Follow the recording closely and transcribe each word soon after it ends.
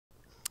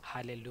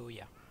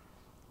Hallelujah.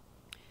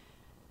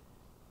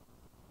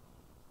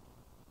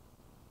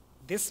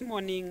 This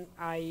morning,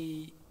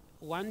 I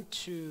want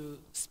to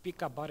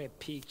speak about a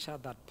picture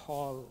that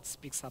Paul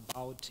speaks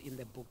about in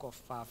the book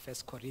of 1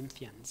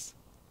 Corinthians.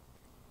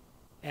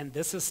 And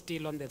this is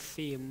still on the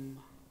theme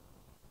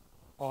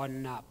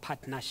on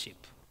partnership.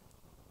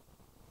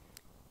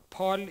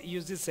 Paul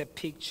uses a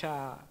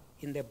picture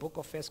in the book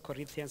of 1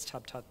 Corinthians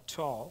chapter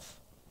 12.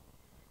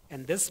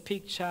 And this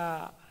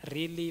picture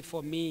really,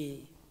 for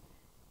me,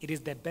 it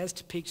is the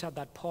best picture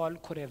that Paul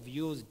could have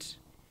used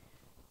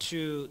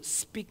to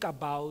speak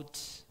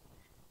about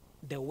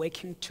the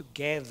working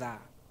together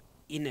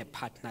in a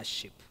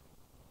partnership.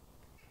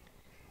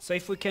 So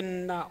if we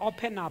can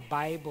open our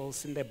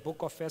Bibles in the book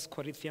of 1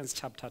 Corinthians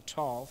chapter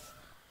 12,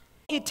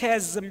 it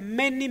has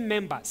many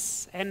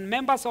members. And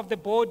members of the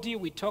body,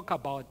 we talk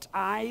about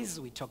eyes,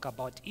 we talk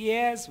about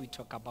ears, we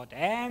talk about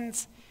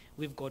hands,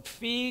 we've got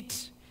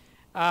feet,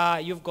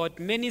 you've got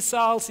many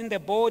cells in the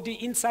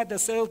body. Inside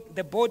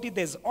the body,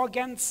 there's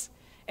organs.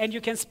 And you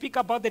can speak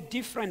about the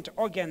different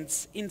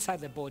organs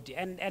inside the body.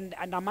 And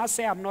I must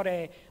say I'm not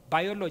a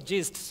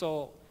biologist,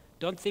 so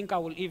don't think I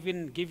will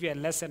even give you a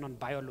lesson on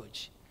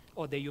biology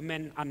or the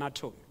human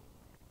anatomy.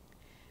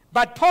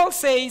 But Paul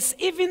says,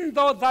 even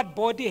though that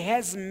body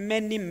has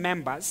many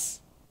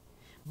members,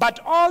 but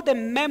all the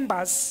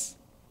members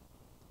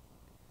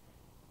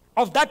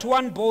of that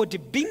one body,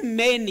 being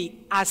many,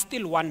 are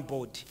still one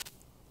body.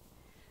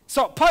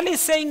 So Paul is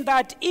saying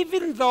that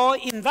even though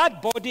in that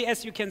body,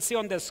 as you can see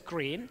on the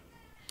screen,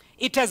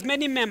 it has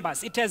many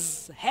members. It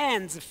has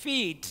hands,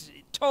 feet,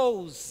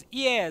 toes,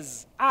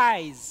 ears,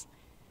 eyes,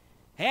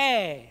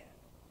 hair.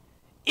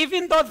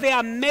 Even though there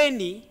are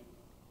many,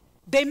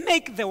 they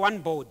make the one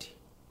body.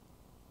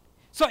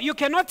 So you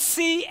cannot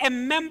see a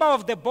member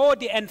of the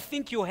body and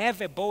think you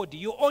have a body.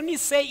 You only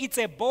say it's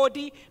a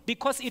body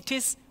because it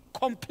is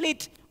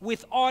complete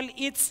with all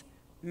its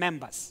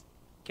members.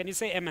 Can you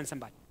say amen,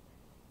 somebody?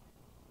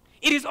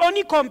 It is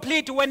only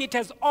complete when it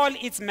has all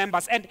its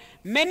members. And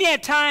many a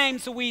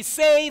times we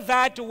say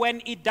that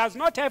when it does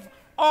not have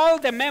all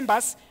the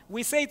members,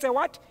 we say it's a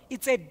what?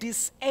 It's a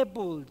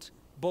disabled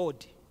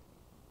body.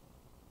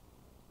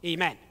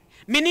 Amen.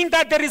 Meaning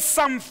that there is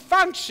some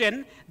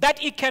function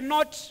that it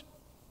cannot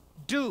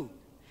do.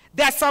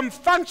 There's some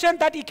function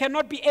that it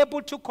cannot be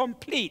able to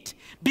complete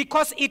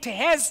because it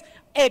has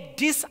a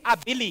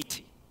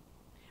disability.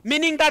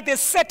 Meaning that there's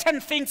certain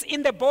things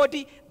in the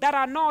body that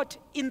are not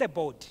in the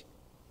body.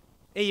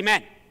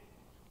 Amen.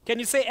 Can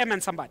you say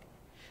amen, somebody?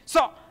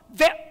 So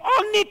the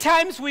only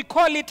times we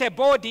call it a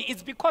body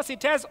is because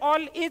it has all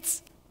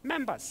its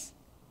members.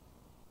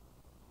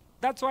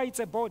 That's why it's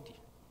a body.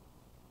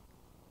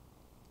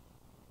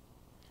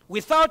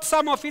 Without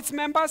some of its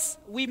members,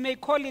 we may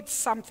call it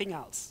something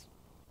else.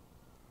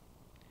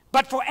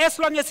 But for as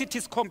long as it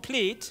is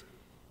complete,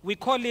 we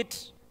call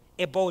it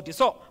a body.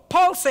 So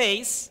Paul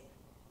says,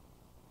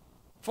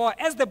 for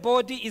as the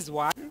body is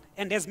one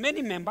and has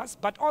many members,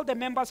 but all the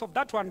members of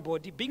that one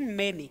body, being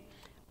many,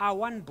 are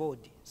one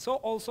body. So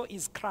also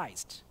is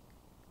Christ.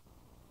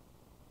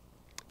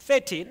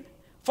 13,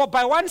 for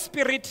by one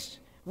Spirit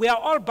we are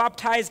all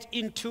baptized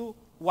into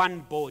one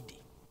body.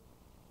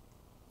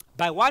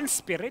 By one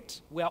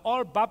Spirit we are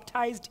all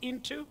baptized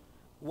into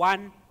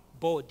one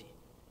body.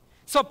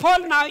 So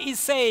Paul now is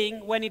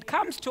saying, when it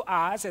comes to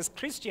us as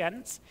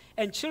Christians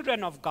and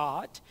children of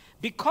God,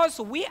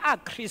 because we are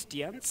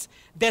Christians,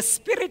 the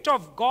Spirit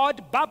of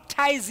God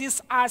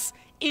baptizes us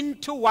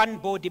into one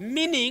body,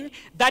 meaning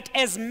that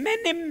as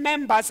many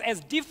members, as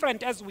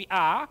different as we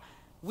are,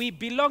 we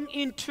belong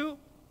into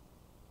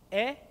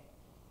a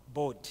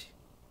body.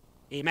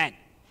 Amen.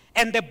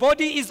 And the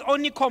body is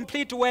only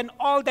complete when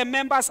all the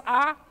members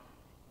are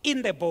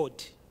in the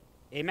body.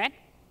 Amen.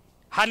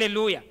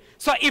 Hallelujah.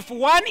 So if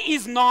one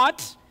is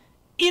not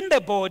in the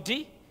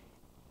body,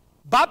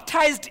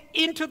 baptized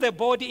into the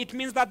body, it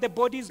means that the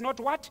body is not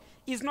what?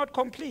 Is not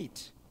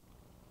complete.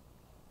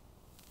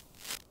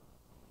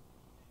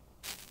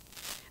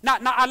 Now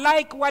I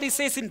like what he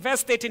says in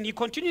verse 13. He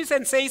continues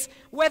and says,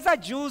 whether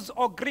Jews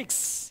or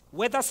Greeks,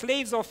 whether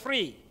slaves or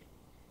free,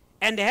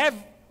 and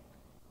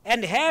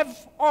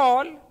have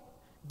all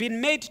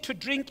been made to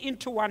drink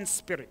into one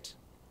Spirit.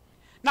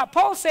 Now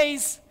Paul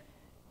says,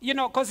 you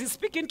know, because he's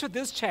speaking to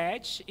this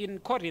church in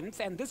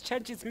Corinth, and this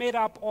church is made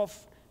up of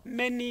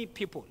many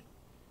people.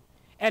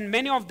 And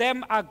many of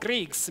them are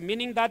Greeks,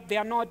 meaning that they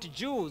are not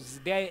Jews.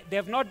 They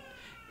have not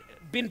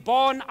been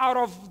born out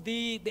of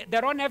they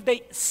don't have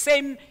the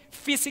same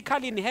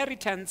physical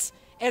inheritance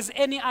as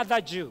any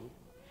other Jew.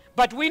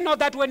 But we know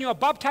that when you are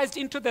baptized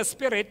into the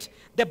Spirit,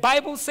 the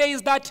Bible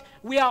says that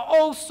we are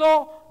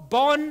also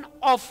born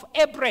of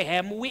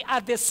Abraham. We are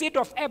the seed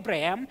of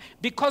Abraham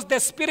because the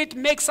Spirit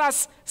makes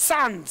us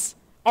sons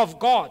of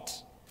God.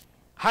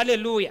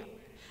 Hallelujah.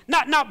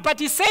 Now, but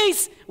he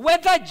says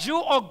whether Jew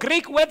or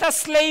Greek, whether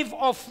slave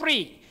or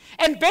free.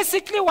 And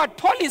basically what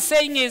Paul is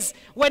saying is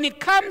when it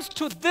comes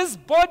to this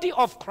body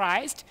of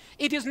Christ,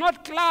 it is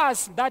not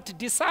class that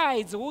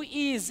decides who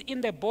is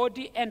in the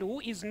body and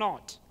who is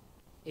not.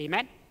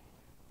 Amen.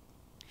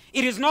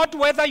 It is not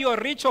whether you're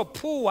rich or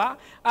poor.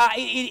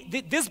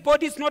 This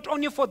body is not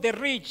only for the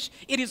rich,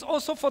 it is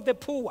also for the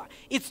poor.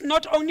 It's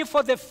not only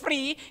for the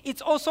free,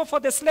 it's also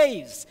for the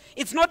slaves.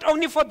 It's not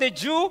only for the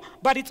Jew,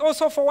 but it's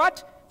also for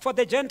what? For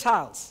the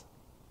Gentiles.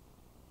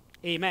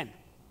 Amen.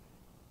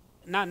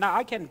 Now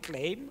I can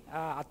claim,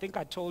 I think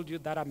I told you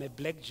that I'm a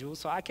black Jew,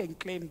 so I can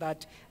claim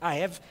that I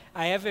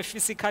have a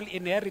physical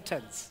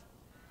inheritance.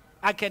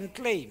 I can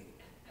claim.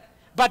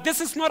 But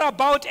this is not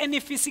about any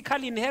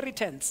physical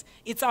inheritance.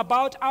 It's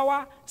about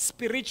our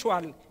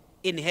spiritual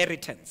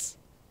inheritance.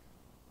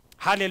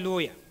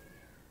 Hallelujah.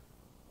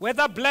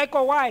 Whether black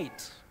or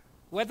white,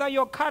 whether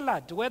you're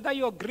colored, whether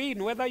you're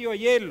green, whether you're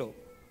yellow,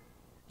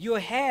 you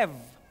have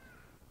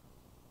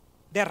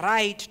the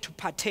right to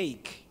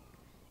partake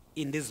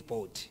in this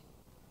body.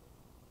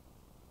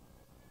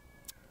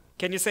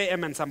 Can you say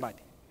amen, somebody?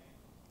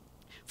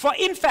 For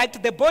in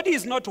fact, the body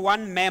is not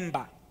one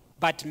member,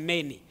 but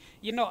many.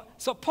 You know,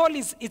 so Paul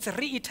is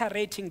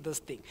reiterating this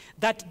thing,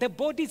 that the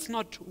body is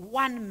not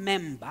one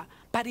member,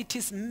 but it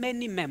is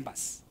many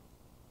members.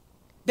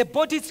 The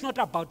body is not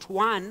about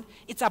one,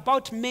 it's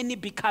about many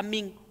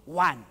becoming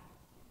one.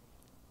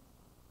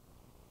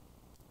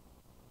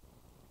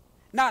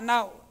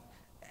 Now,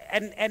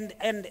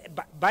 and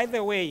by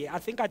the way, I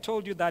think I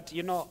told you that,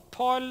 you know,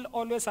 Paul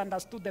always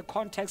understood the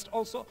context,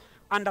 also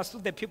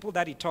understood the people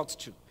that he talks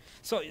to.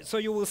 So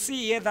you will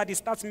see here that he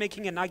starts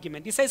making an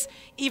argument. He says,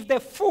 if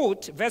the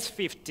foot, verse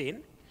 15,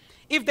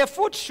 if the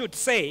foot should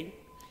say,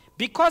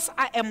 because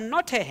I am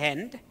not a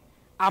hand,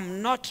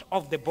 I'm not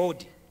of the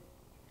body,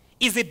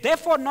 is it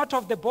therefore not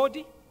of the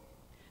body?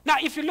 Now,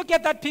 if you look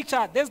at that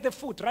picture, there's the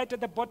foot right at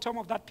the bottom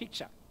of that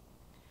picture.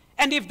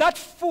 And if that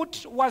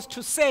foot was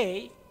to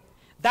say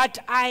that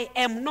I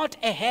am not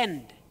a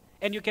hand,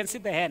 and you can see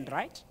the hand,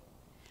 right?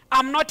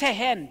 I'm not a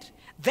hand,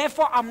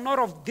 therefore I'm not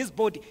of this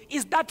body.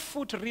 Is that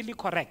foot really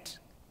correct?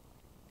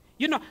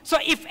 You know, so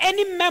if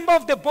any member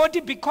of the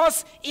body,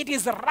 because it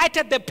is right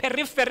at the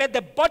periphery,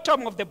 the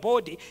bottom of the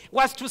body,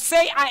 was to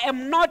say I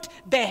am not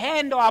the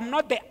hand or I'm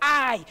not the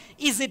eye,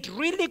 is it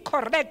really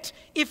correct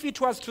if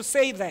it was to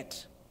say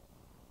that?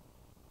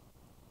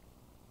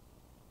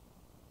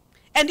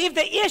 And if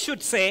the ear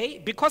should say,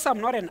 because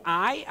I'm not an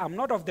eye, I'm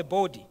not of the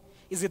body,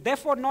 is it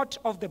therefore not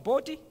of the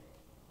body?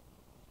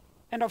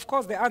 And of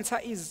course the answer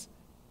is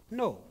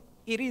no,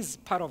 it is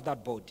part of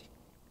that body.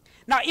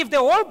 Now if the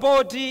whole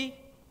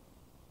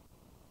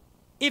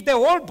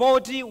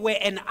body were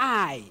an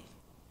eye,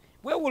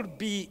 where would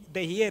be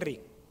the hearing?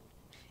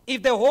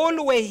 If the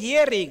whole were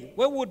hearing,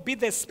 where would be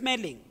the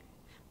smelling?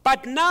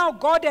 But now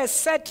God has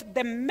set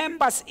the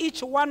members,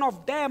 each one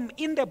of them,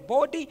 in the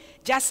body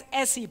just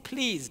as he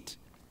pleased.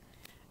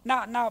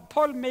 Now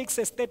Paul makes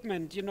a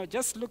statement, you know,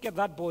 just look at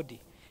that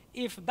body.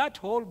 If that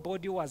whole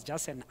body was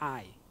just an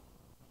eye,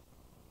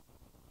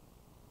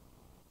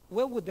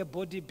 where would the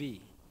body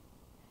be?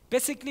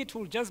 Basically, it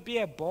will just be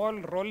a ball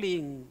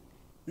rolling,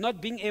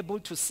 not being able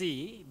to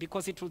see,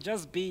 because it will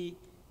just be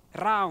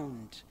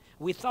round,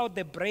 without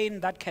the brain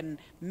that can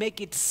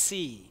make it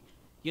see,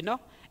 you know?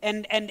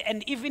 And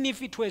even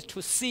if it was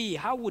to see,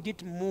 how would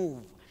it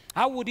move?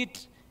 How would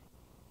it...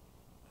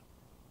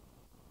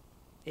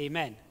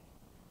 Amen.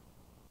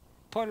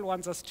 Paul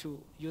wants us to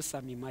use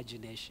some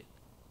imagination.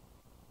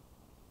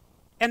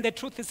 And the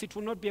truth is, it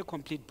will not be a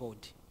complete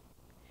body.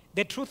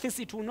 The truth is,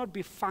 it will not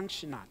be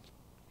functional.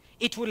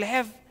 It will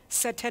have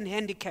certain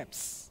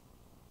handicaps.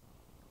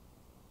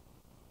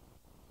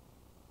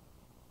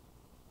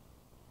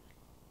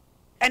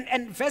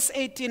 And verse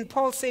 18,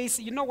 Paul says,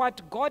 you know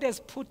what? God has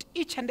put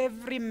each and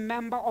every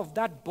member of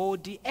that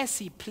body as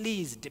he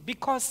pleased.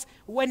 Because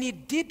when he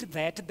did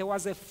that, there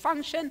was a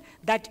function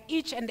that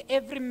each and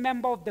every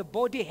member of the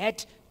body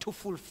had to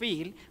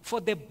fulfill for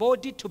the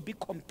body to be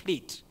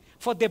complete,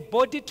 for the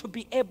body to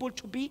be able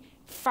to be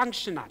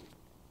functional.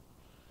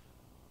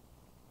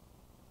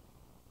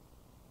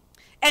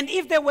 And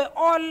if they were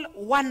all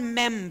one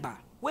member,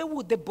 where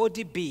would the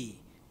body be?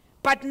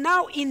 But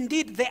now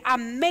indeed there are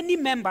many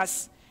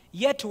members,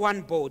 yet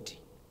one body.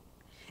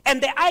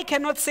 And the eye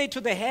cannot say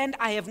to the hand,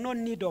 I have no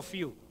need of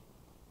you.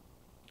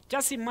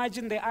 Just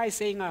imagine the eye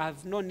saying, I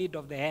have no need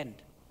of the hand.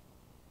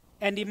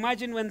 And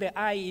imagine when the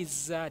eye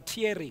is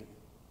tearing.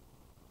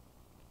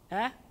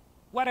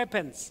 What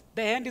happens?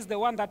 The hand is the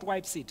one that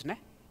wipes it. Ne?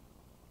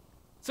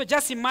 So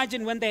just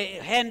imagine when the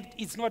hand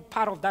is not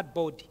part of that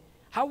body.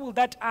 How will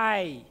that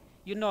eye,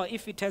 you know,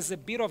 if it has a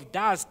bit of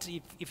dust,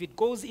 if it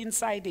goes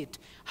inside it,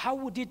 how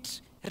would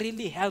it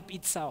really help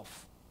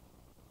itself?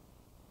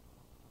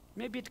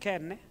 Maybe it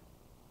can.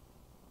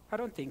 I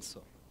don't think so.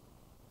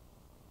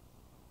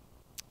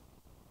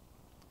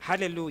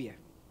 Hallelujah.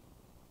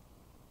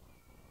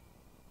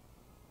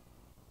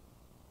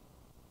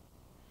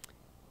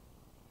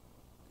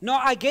 No,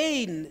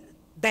 again,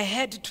 the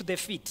head to the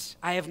feet,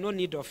 I have no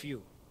need of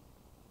you.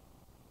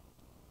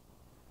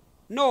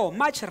 No,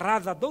 much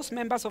rather, those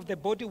members of the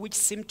body which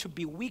seem to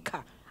be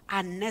weaker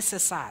are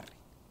necessary.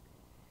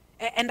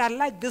 And I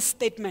like this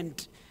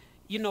statement.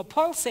 You know,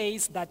 Paul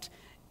says that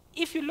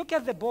if you look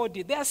at the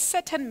body, there are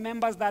certain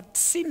members that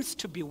seems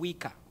to be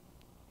weaker.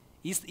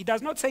 He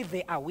does not say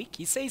they are weak.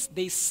 He says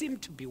they seem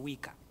to be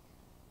weaker.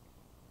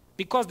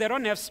 Because they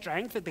don't have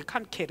strength, they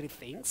can't carry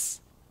things.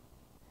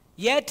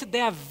 Yet they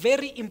are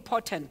very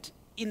important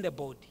in the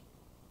body.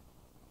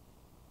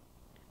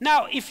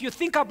 Now, if you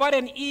think about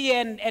an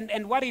ear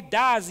and what it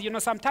does,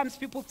 sometimes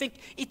people think,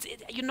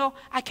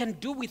 I can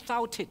do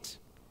without it.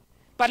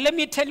 But let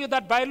me tell you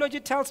that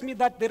biology tells me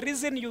that the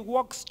reason you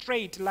walk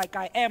straight like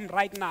I am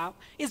right now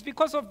is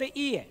because of the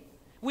ear.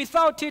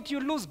 Without it,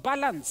 you lose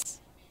balance.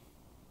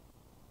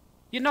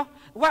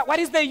 What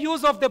is the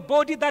use of the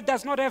body that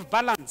does not have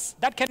balance,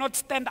 that cannot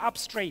stand up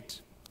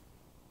straight?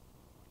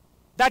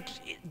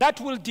 That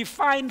will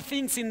define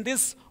things in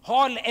this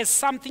hall as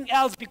something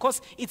else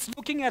because it's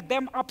looking at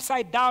them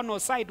upside down or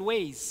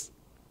sideways.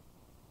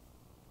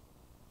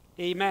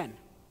 Amen.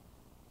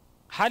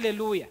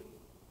 Hallelujah.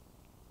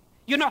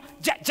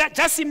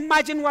 Just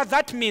imagine what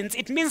that means.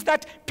 It means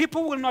that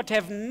people will not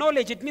have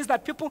knowledge. It means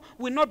that people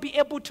will not be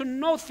able to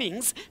know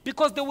things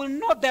because they will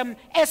know them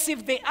as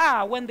if they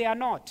are when they are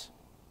not.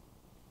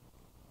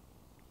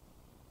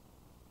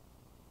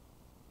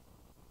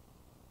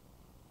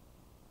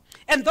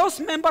 And those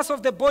members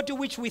of the body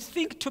which we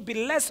think to be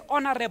less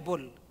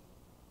honorable,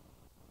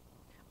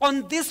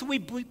 on this we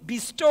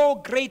bestow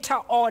greater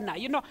honor.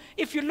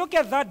 If you look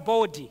at that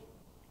body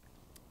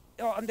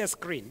on the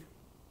screen,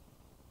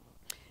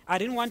 I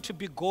didn't want to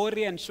be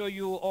gory and show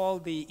you all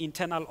the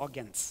internal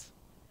organs,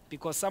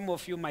 because some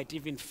of you might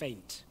even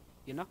faint,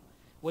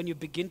 when you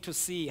begin to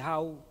see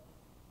how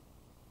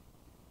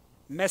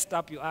messed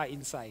up you are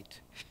inside.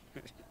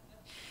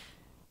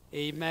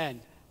 Amen.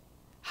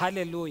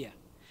 Hallelujah.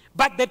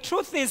 But the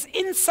truth is,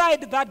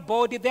 inside that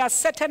body, there are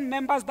certain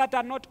members that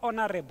are not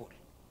honorable.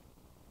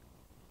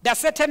 There are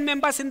certain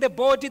members in the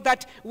body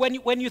that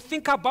when you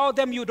think about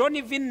them, you don't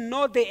even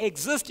know they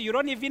exist. You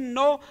don't even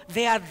know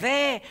they are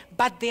there.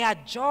 But their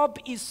job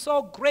is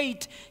so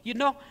great. You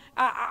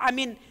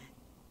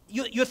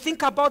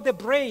think about the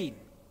brain.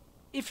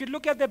 If you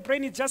look at the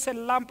brain, it's just a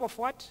lump of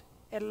what?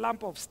 A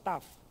lump of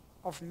stuff,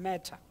 of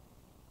matter.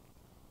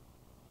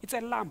 It's a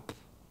lump.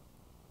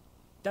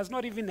 Does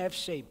not even have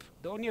shape.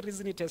 The only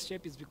reason it has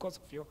shape is because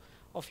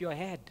of your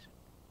head.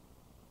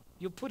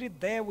 You put it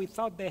there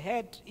without the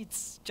head,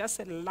 it's just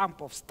a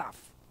lump of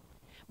stuff.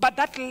 But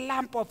that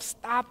lump of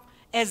stuff,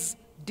 as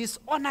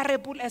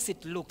dishonorable as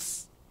it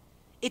looks,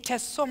 it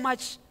has so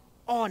much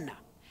honor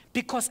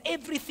because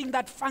everything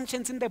that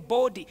functions in the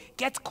body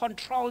gets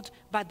controlled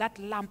by that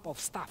lump of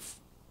stuff.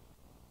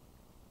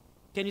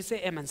 Can you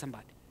say amen,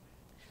 somebody?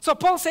 So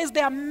Paul says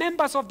there are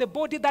members of the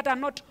body that are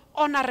not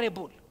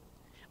honorable.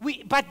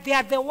 But they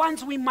are the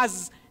ones we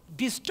must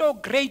bestow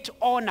great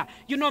honor.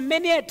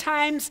 Many a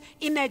times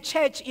in a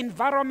church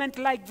environment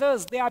like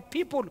this, there are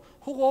people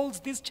who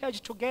hold this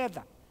church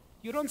together.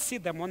 You don't see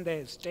them on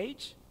the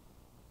stage.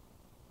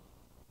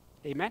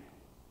 Amen?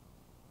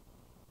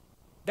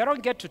 They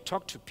don't get to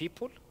talk to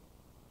people.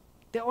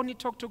 They only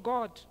talk to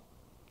God,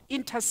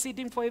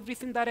 interceding for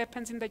everything that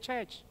happens in the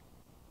church.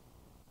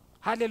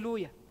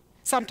 Hallelujah.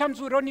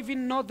 Sometimes we don't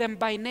even know them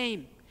by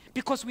name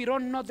because we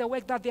don't know the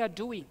work that they are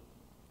doing.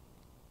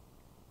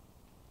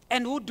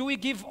 And who do we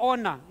give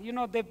honor?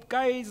 The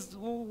guys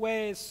who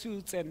wear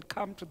suits and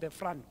come to the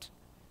front.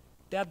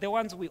 They are the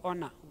ones we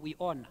honor.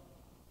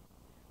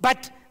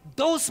 But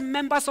those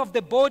members of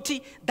the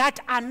body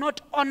that are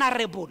not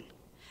honorable,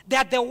 they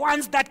are the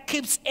ones that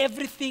keeps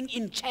everything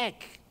in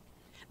check.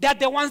 They are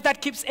the ones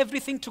that keeps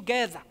everything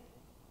together.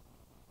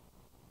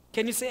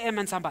 Can you say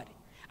amen, somebody?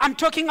 I'm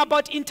talking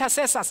about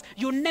intercessors.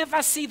 You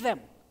never see them.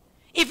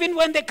 Even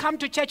when they come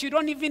to church, you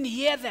don't even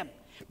hear them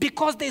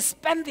because they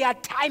spend their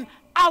time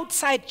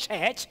outside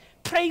church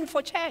praying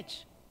for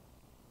church.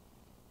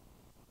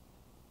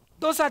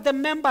 Those are the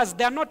members.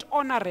 They are not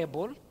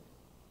honorable,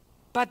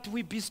 but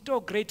we bestow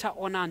greater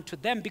honor unto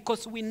them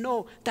because we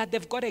know that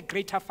they've got a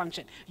greater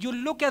function. You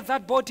look at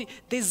that body,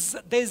 there's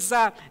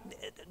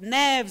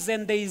nerves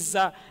and there's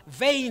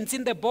veins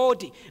in the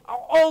body.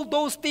 All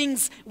those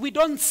things, we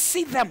don't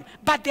see them,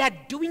 but they are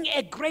doing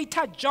a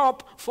greater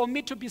job for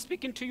me to be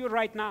speaking to you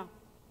right now.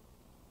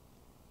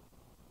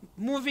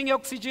 Moving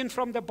oxygen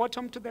from the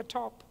bottom to the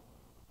top.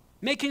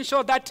 Making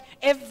sure that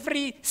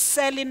every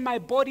cell in my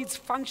body is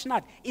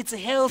functional, it's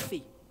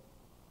healthy.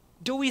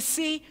 Do we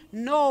see?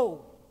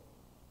 No.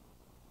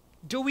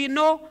 Do we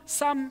know?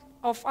 Some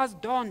of us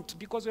don't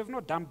because we have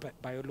not done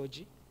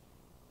biology.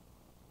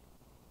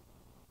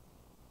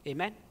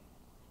 Amen?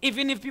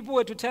 Even if people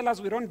were to tell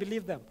us, we don't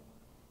believe them.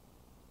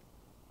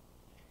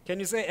 Can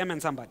you say amen,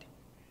 somebody?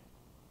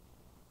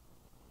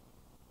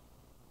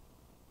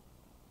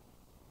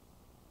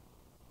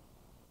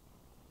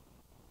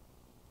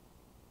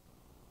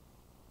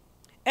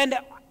 And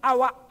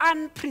our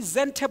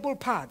unpresentable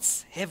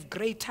parts have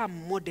greater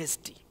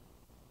modesty.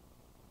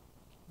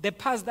 The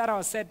parts that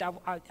I said,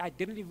 I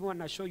didn't even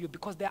want to show you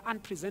because they're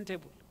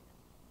unpresentable.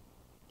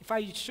 If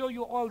I show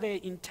you all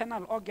the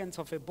internal organs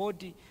of a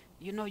body,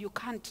 you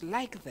can't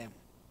like them.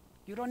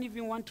 You don't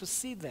even want to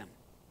see them.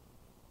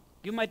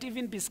 You might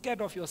even be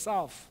scared of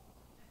yourself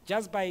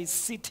just by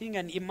sitting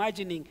and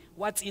imagining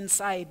what's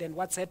inside and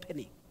what's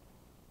happening.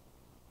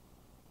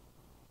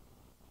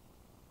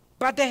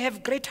 but they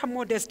have greater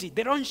modesty.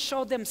 They don't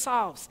show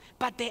themselves,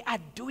 but they are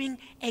doing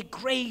a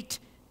great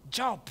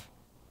job.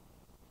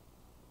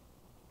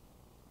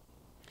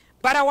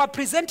 But our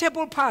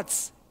presentable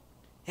parts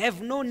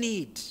have no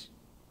need.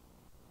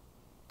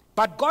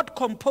 But God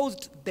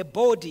composed the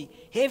body,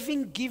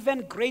 having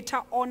given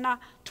greater honor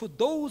to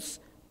those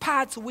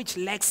parts which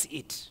lacks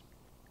it,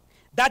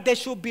 that there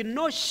should be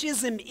no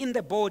schism in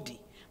the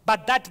body,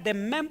 but that the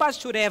members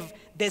should have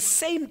the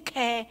same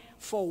care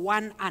for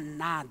one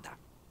another.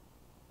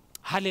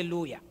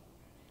 Hallelujah.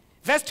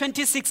 Verse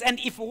 26, and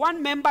if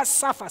one member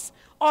suffers,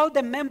 all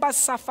the members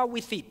suffer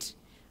with it.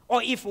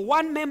 Or if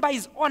one member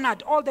is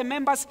honored, all the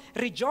members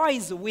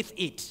rejoice with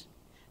it.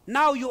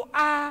 Now you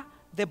are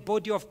the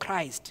body of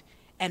Christ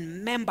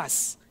and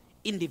members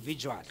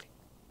individually.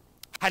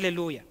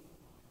 Hallelujah.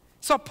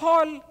 So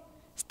Paul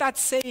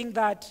starts saying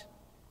that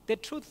the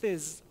truth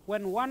is,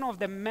 when one of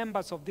the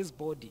members of this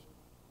body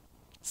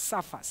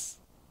suffers,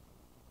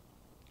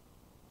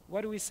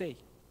 what do we say?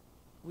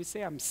 We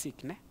say, I'm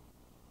sick, ne?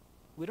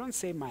 We don't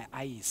say my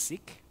eye is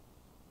sick.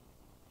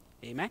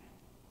 Amen?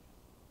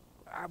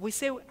 We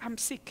say, I'm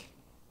sick.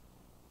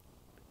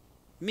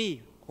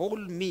 Me, whole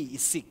me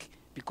is sick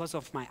because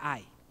of my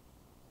eye.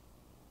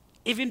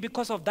 Even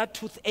because of that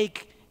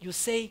toothache, you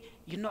say,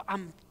 you know,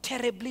 I'm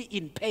terribly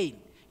in pain.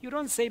 You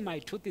don't say my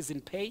tooth is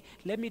in pain,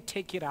 let me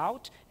take it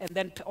out, and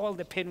then all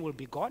the pain will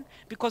be gone.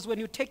 Because when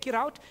you take it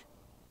out,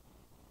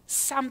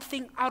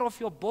 something out of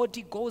your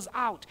body goes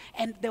out,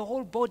 and the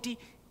whole body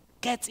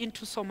gets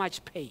into so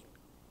much pain.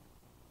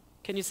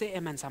 Can you say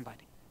amen,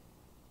 somebody?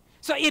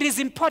 So it is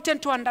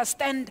important to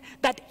understand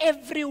that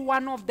every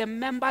one of the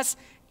members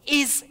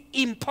is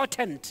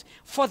important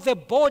for the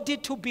body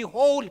to be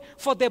whole,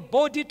 for the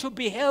body to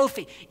be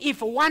healthy.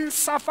 If one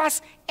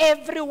suffers,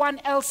 everyone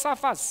else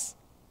suffers.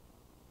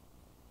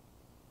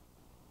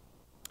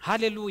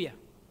 Hallelujah.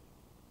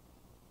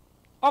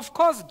 Of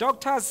course,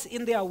 doctors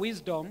in their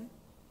wisdom,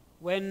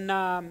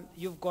 when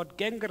you've got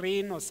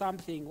gangrene or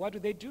something,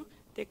 what do?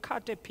 They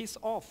cut a piece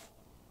off.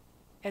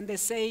 And they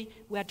say,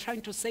 we are trying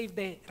to save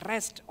the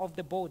rest of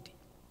the body.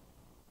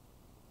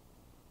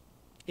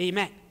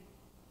 Amen.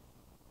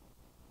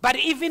 But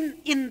even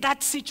in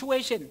that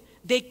situation,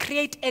 they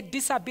create a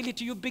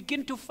disability. You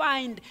begin to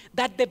find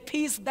that the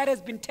piece that has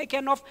been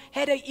taken off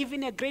had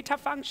even a greater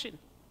function.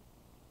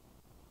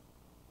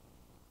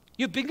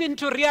 You begin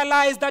to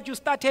realize that you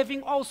start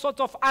having all sorts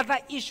of other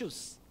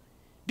issues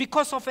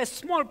because of a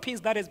small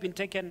piece that has been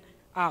taken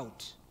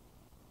out.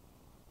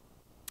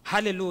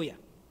 Hallelujah.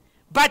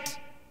 But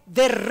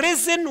the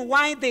reason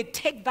why they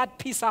take that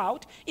piece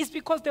out is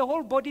because the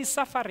whole body is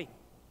suffering.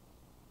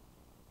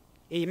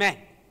 Amen.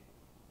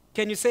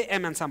 Can you say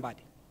amen,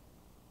 somebody?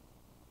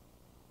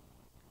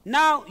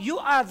 Now, you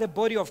are the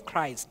body of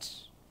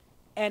Christ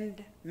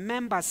and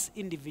members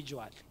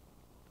individually.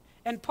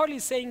 And Paul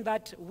is saying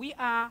that we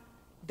are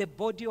the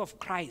body of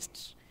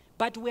Christ,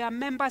 but we are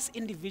members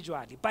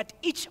individually. But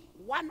each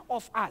one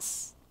of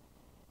us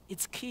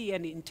is key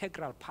and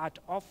integral part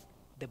of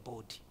the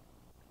body.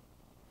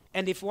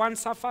 And if one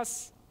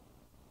suffers,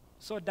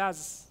 so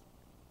does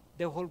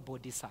the whole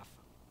body suffer.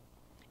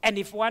 And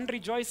if one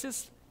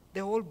rejoices,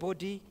 the whole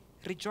body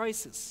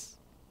rejoices.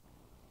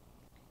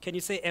 Can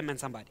you say amen,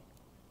 somebody?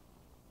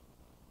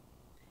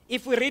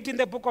 If we read in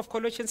the book of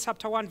Colossians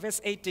chapter 1,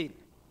 verse 18,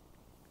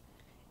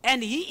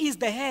 and he is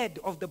the head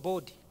of the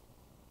body,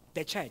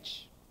 the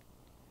church,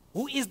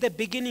 who is the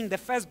beginning, the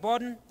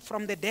firstborn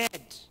from the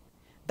dead,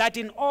 that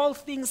in all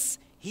things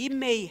he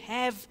may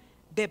have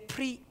the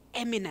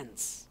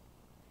preeminence.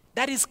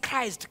 That is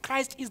Christ.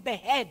 Christ is the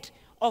head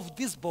of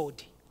this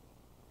body.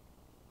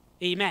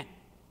 Amen.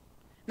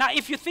 Now,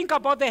 if you think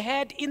about the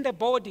head in the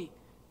body,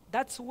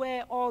 that's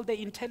where all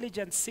the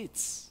intelligence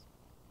sits.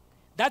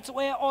 That's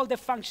where all the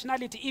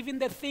functionality, even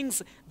the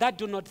things that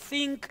do not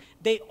think,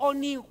 they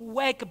only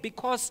work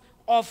because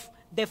of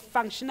the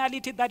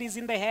functionality that is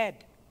in the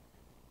head.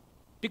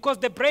 Because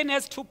the brain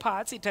has two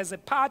parts. It has a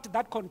part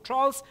that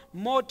controls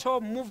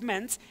motor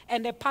movements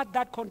and a part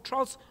that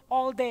controls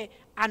all the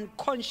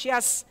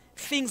unconscious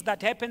things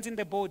that happens in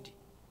the body.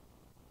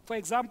 For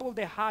example,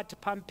 the heart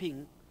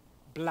pumping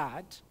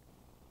blood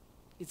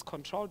is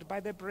controlled by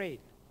the brain.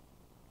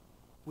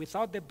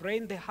 Without the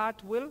brain, the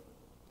heart will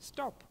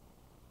stop.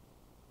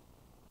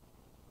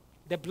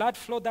 The blood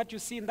flow that you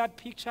see in that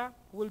picture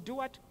will do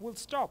what? Will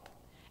stop.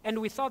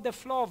 And without the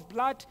flow of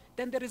blood,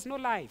 then there is no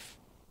life.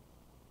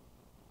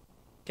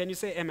 Can you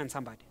say amen,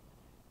 somebody?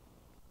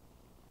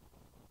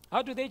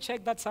 How do they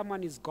check that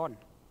someone is gone?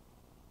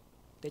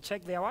 They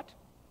check their what?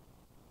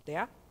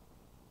 Their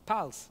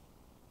pulse.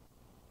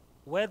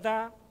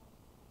 Whether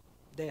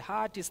the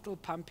heart is still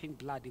pumping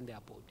blood in their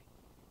body.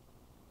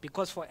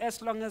 Because for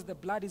as long as the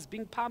blood is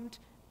being pumped,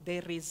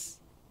 there's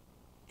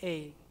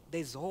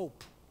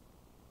hope.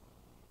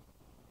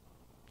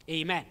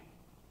 Amen.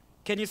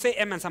 Can you say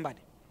amen, somebody?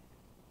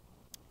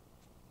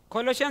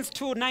 Colossians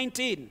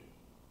 2:19.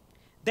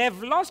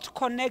 They've lost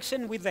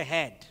connection with the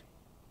head,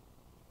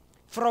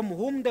 from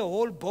whom the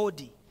whole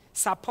body,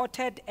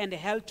 supported and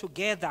held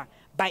together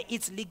by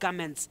its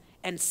ligaments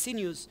and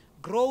sinews,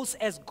 grows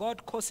as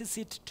God causes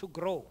it to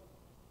grow.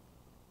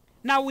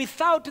 Now,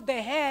 without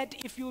the head,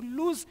 if you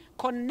lose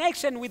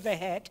connection with the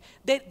head,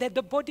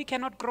 the body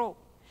cannot grow.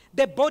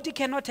 The body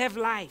cannot have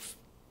life.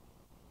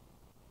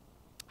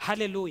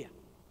 Hallelujah.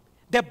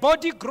 The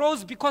body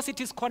grows because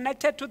it is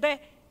connected to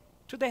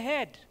the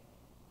head.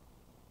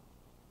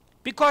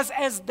 Because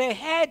as the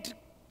head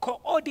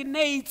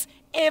coordinates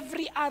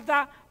every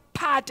other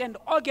part and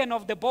organ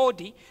of the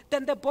body,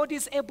 then the body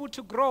is able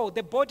to grow.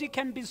 The body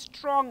can be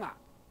stronger.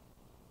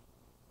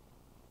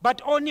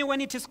 But only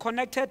when it is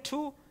connected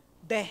to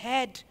the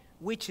head,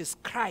 which is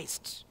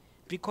Christ,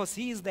 because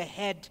he is the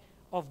head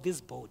of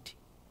this body.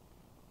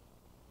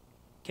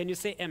 Can you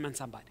say amen,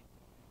 somebody?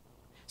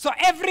 So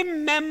every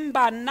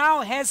member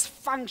now has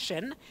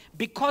function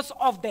because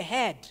of the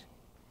head.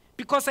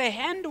 Because a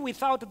hand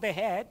without the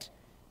head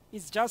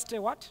is just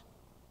a what?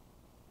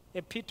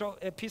 A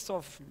piece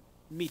of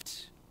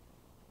meat.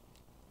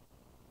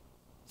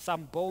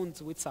 Some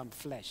bones with some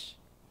flesh.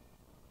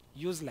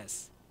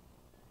 Useless.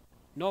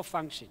 No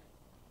function.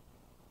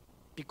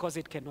 Because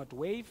it cannot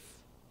wave,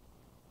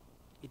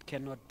 it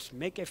cannot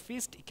make a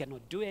fist, it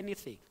cannot do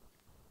anything.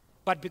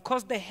 But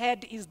because the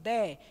head is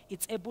there,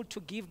 it's able to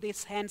give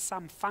this hand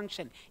some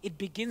function. It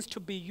begins to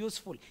be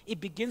useful.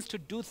 It begins to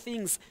do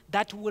things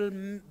that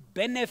will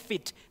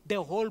benefit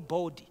the whole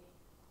body.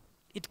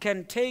 It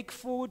can take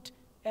food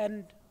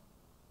and,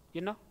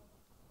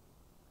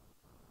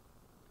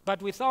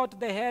 But without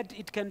the head,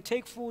 it can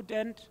take food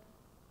and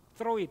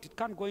throw it. It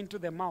can't go into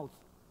the mouth.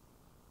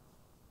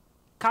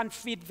 Can't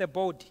feed the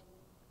body.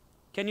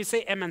 Can you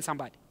say amen,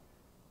 somebody?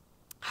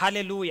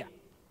 Hallelujah.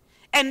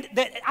 And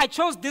I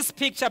chose this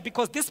picture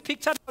because this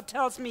picture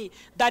tells me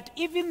that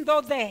even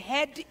though the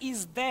head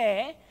is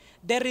there,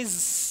 there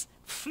is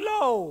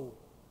flow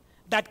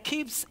that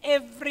keeps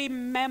every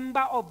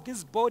member of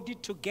this body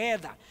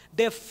together.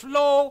 The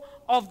flow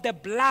of the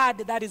blood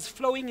that is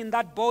flowing in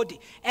that body.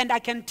 And I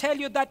can tell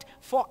you that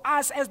for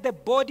us as the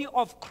body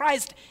of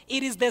Christ,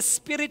 it is the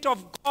Spirit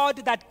of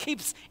God that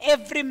keeps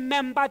every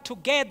member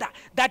together,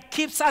 that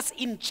keeps us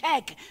in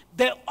check.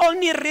 The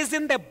only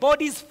reason the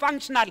body is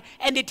functional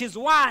and it is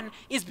one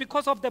is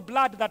because of the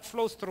blood that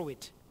flows through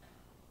it.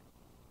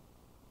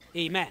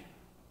 Amen.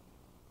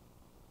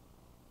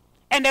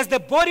 And as the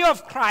body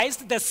of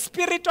Christ, the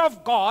Spirit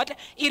of God,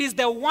 it is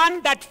the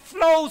one that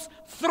flows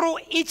through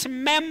each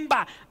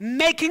member,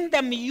 making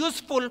them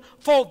useful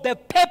for the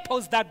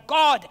purpose that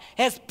God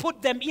has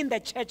put them in the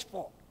church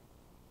for.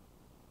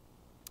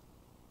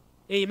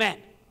 Amen.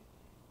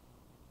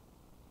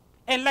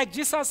 And like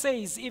Jesus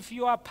says, if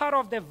you are part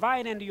of the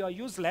vine and you are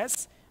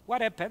useless, what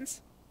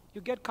happens?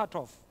 You get cut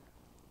off.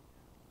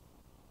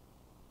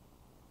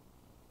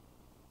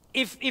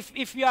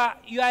 If you are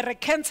a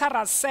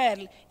cancerous cell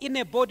in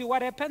a body,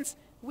 what happens?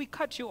 We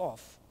cut you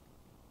off.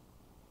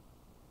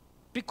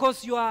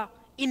 Because you are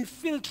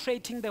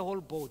infiltrating the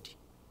whole body.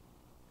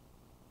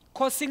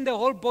 Causing the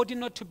whole body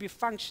not to be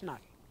functional.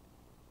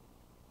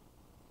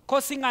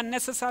 Causing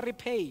unnecessary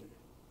pain.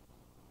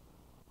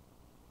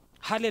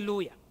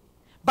 Hallelujah.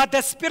 But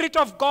the Spirit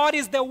of God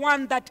is the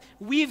one that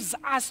weaves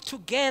us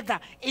together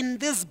in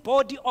this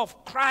body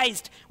of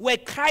Christ, where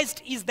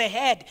Christ is the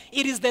head.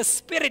 It is the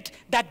Spirit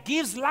that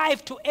gives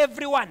life to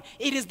everyone.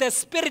 It is the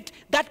Spirit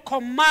that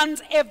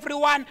commands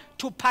everyone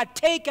to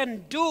partake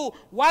and do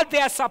what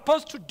they are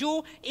supposed to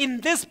do in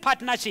this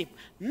partnership.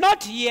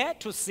 Not here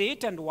to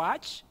sit and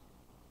watch.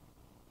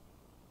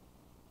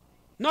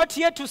 Not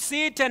here to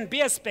sit and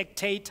be a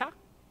spectator.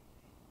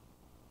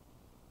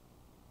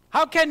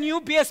 How can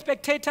you be a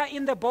spectator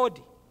in the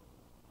body?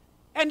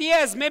 And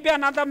yes, maybe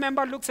another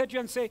member looks at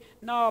you and say,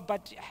 no,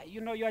 but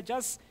you are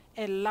just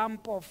a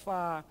lump of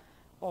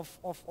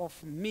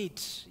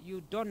meat.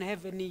 You don't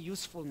have any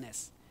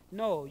usefulness.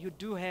 No, you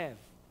do have.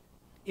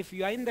 If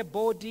you are in the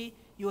body,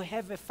 you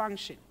have a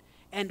function.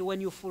 And when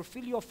you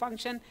fulfill your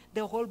function,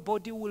 the whole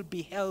body will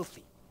be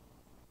healthy.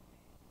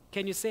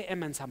 Can you say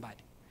amen,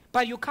 somebody?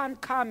 But you can't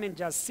come and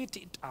just sit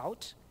it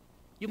out.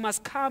 You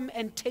must come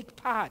and take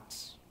part.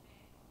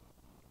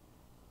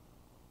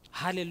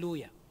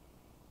 Hallelujah.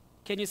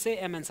 Can you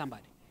say amen,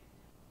 somebody?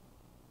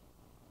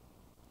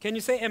 Can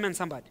you say amen,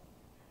 somebody?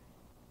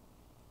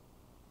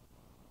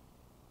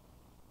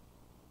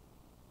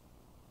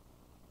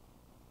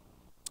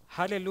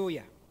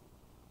 Hallelujah.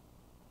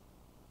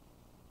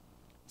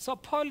 So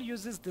Paul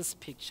uses this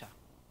picture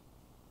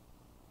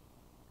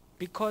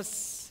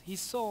because he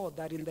saw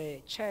that in the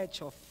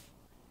church of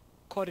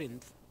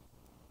Corinth,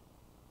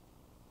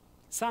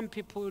 some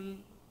people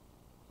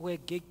were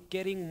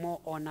getting more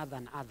honor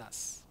than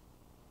others.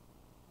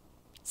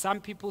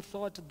 Some people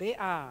thought they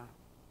are,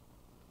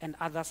 and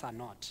others are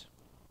not.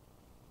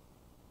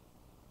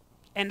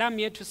 And I'm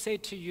here to say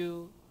to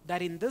you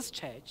that in this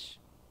church,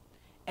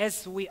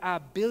 as we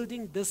are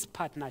building this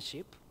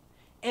partnership,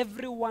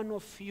 every one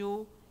of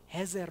you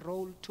has a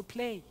role to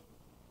play.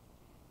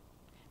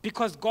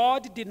 Because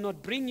God did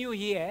not bring you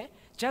here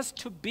just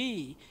to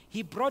be.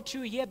 He brought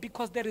you here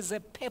because there is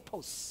a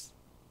purpose.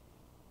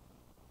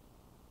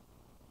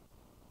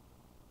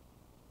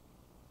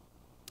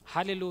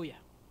 Hallelujah.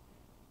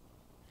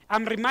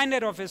 I'm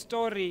reminded of a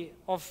story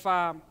of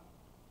a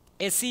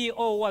CEO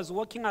who was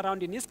walking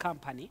around in his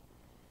company,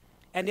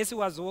 and as he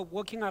was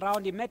walking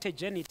around, he met a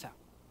janitor.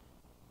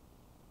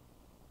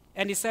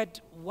 And he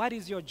said, "What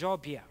is your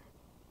job here?"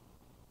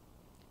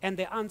 And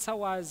the answer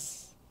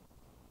was,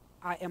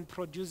 "I am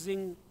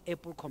producing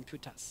Apple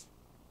computers."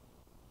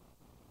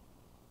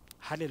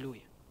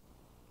 Hallelujah.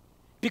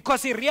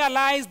 Because he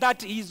realized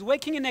that he's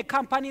working in a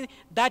company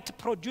that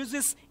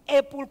produces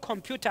Apple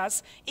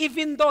computers,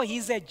 even though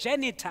he's a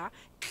janitor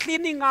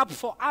cleaning up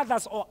for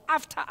others or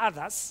after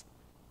others.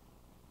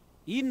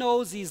 He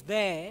knows he's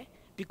there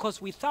because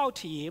without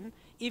him,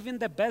 even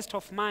the best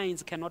of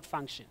minds cannot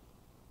function.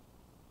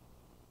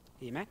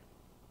 Amen.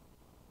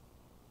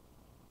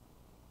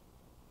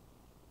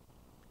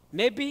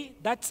 Maybe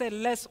that's a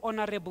less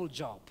honorable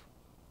job.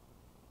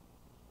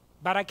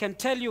 But I can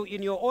tell you,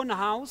 in your own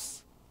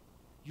house,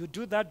 you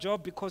do that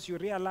job because you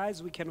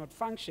realize we cannot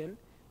function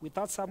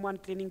without someone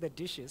cleaning the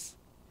dishes.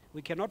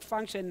 We cannot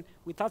function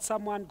without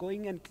someone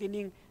going and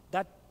cleaning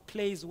that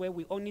place where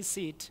we only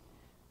sit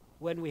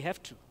when we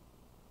have to.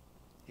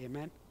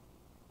 Amen.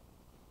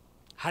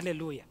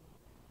 Hallelujah.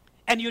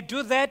 And you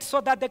do that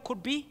so that there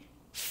could be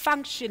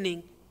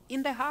functioning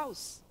in the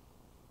house.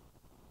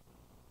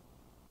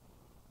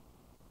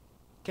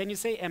 Can you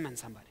say amen,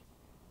 somebody?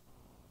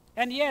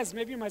 And yes,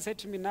 maybe you might say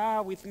to me,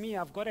 "Now with me,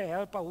 I've got a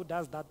helper who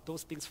does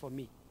those things for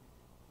me."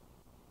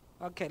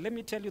 Okay, let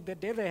me tell you, the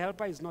day the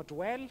helper is not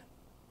well,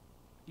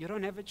 you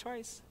don't have a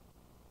choice.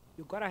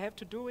 You've got to have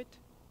to do it.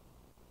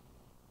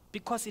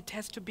 Because it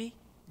has to be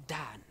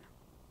done.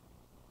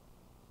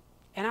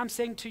 And I'm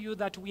saying to you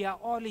that we are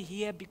all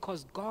here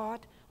because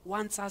God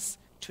wants us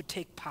to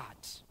take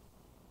part.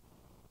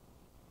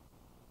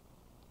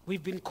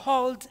 We've been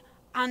called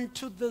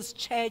unto this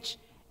church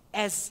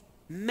as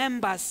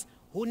members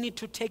who need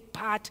to take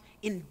part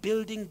in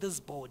building this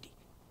body.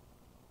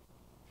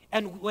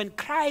 And when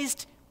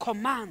Christ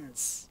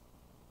commands,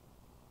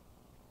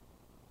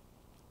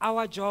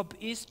 our job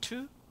is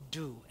to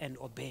do and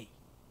obey.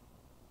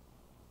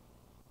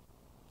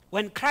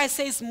 When Christ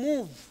says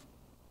move,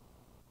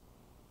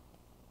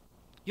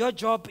 your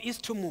job is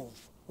to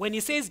move. When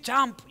he says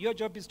jump, your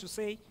job is to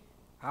say,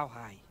 how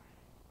high?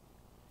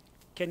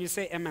 Can you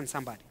say amen,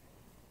 somebody?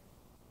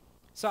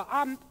 So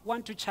I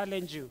want to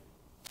challenge you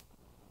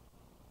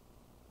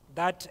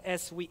that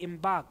as we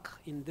embark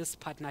in this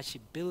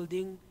partnership,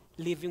 building,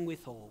 living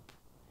with hope,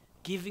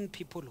 giving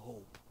people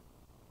hope,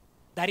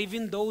 that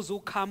even those who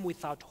come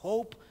without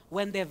hope,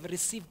 when they've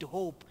received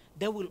hope,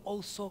 they will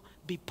also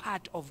be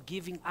part of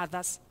giving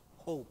others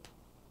hope.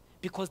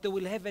 Because they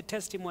will have a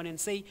testimony and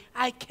say,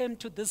 "I came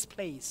to this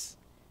place.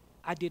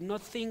 I did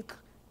not think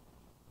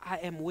I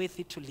am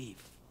worthy to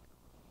live.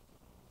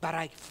 But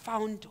I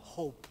found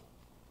hope.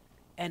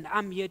 And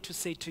I'm here to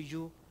say to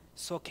you,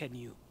 so can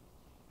you."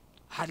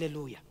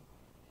 Hallelujah.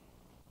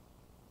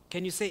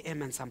 Can you say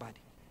amen,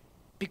 somebody?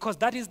 Because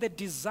that is the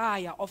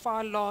desire of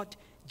our Lord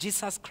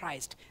Jesus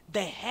Christ,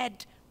 the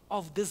head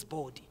of this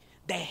body,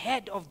 the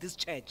head of this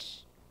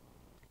church.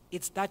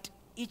 It's that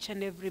each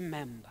and every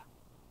member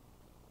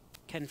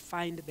can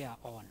find their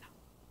honor.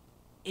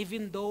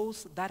 Even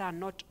those that are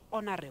not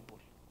honorable,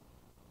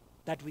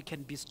 that we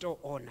can bestow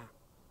honor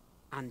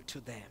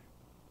unto them.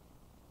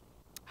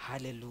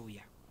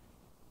 Hallelujah.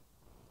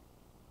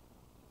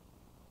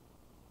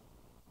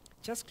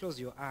 Just close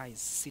your eyes,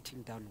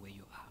 sitting down where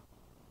you are.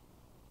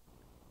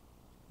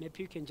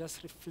 Maybe you can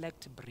just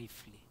reflect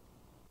briefly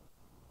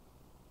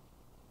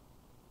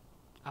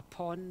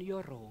upon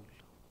your role.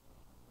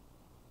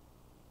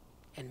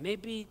 And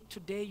maybe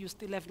today you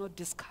still have not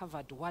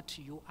discovered what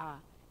you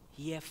are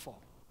here for.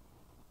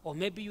 Or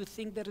maybe you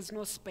think there is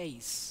no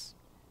space.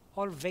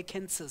 All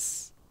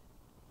vacancies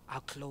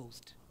are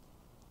closed.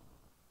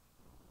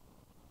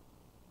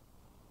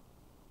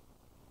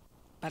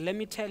 But let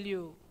me tell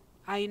you,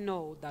 I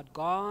know that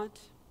God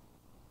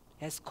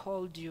has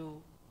called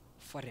you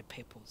for a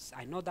purpose.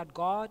 I know that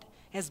God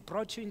has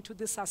brought you into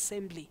this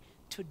assembly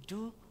to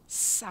do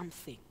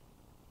something.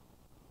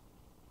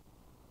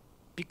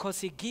 Because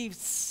he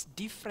gives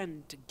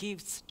different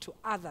gifts to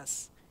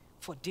others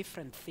for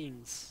different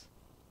things.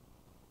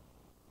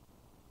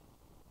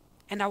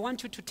 And I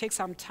want you to take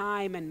some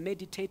time and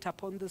meditate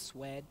upon this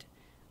word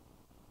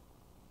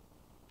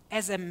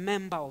as a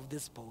member of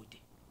this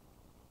body.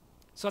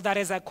 So that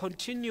as I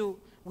continue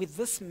with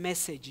this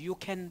message, you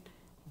can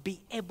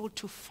be able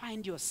to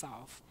find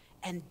yourself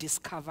and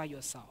discover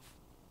yourself.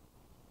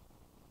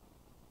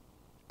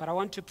 But I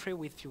want to pray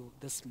with you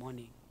this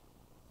morning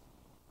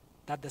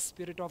that the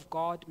Spirit of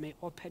God may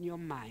open your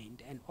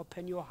mind and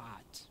open your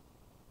heart.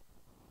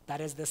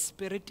 That as the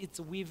Spirit is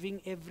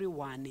weaving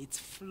everyone, it's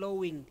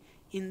flowing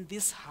in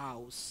this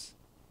house,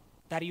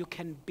 that you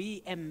can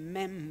be a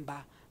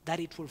member, that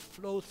it will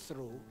flow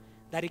through,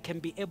 that it can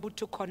be able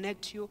to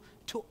connect you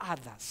to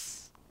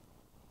others.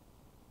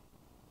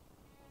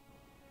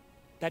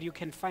 That you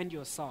can find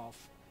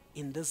yourself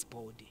in this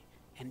body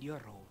and your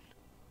role.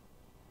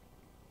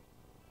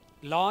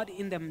 Lord,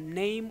 in the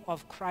name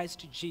of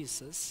Christ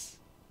Jesus,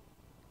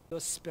 your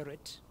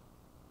Spirit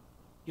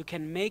you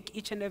can make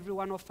each and every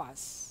one of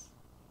us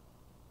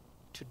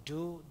to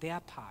do their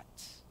part.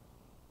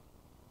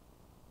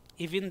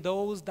 Even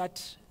those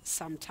that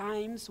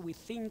sometimes we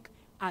think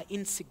are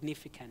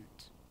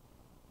insignificant.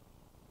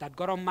 That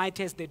God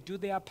Almighty, as they do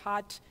their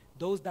part,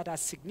 those that are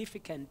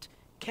significant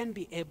can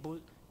be able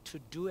to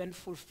do and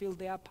fulfill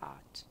their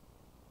part.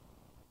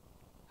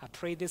 I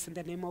pray this in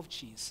the name of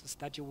Jesus,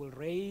 that you will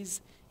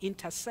raise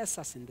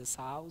intercessors in this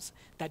house,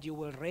 that you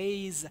will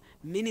raise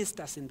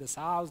ministers in this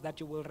house, that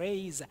you will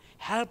raise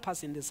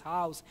helpers in this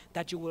house,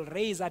 that you will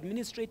raise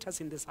administrators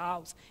in this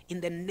house,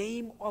 in the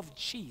name of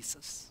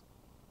Jesus,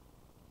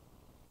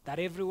 that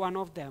every one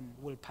of them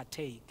will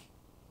partake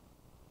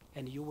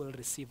and you will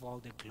receive all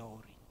the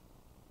glory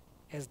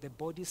as the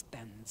body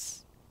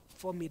stands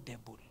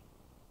formidable,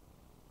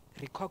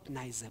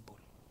 recognizable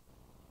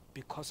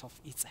because of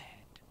its head.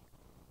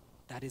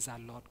 That is our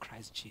Lord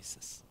Christ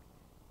Jesus.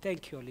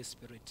 Thank you, Holy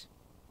Spirit,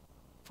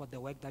 for the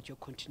work that you're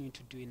continuing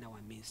to do in our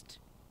midst.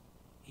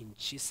 In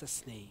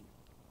Jesus' name,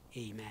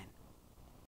 amen.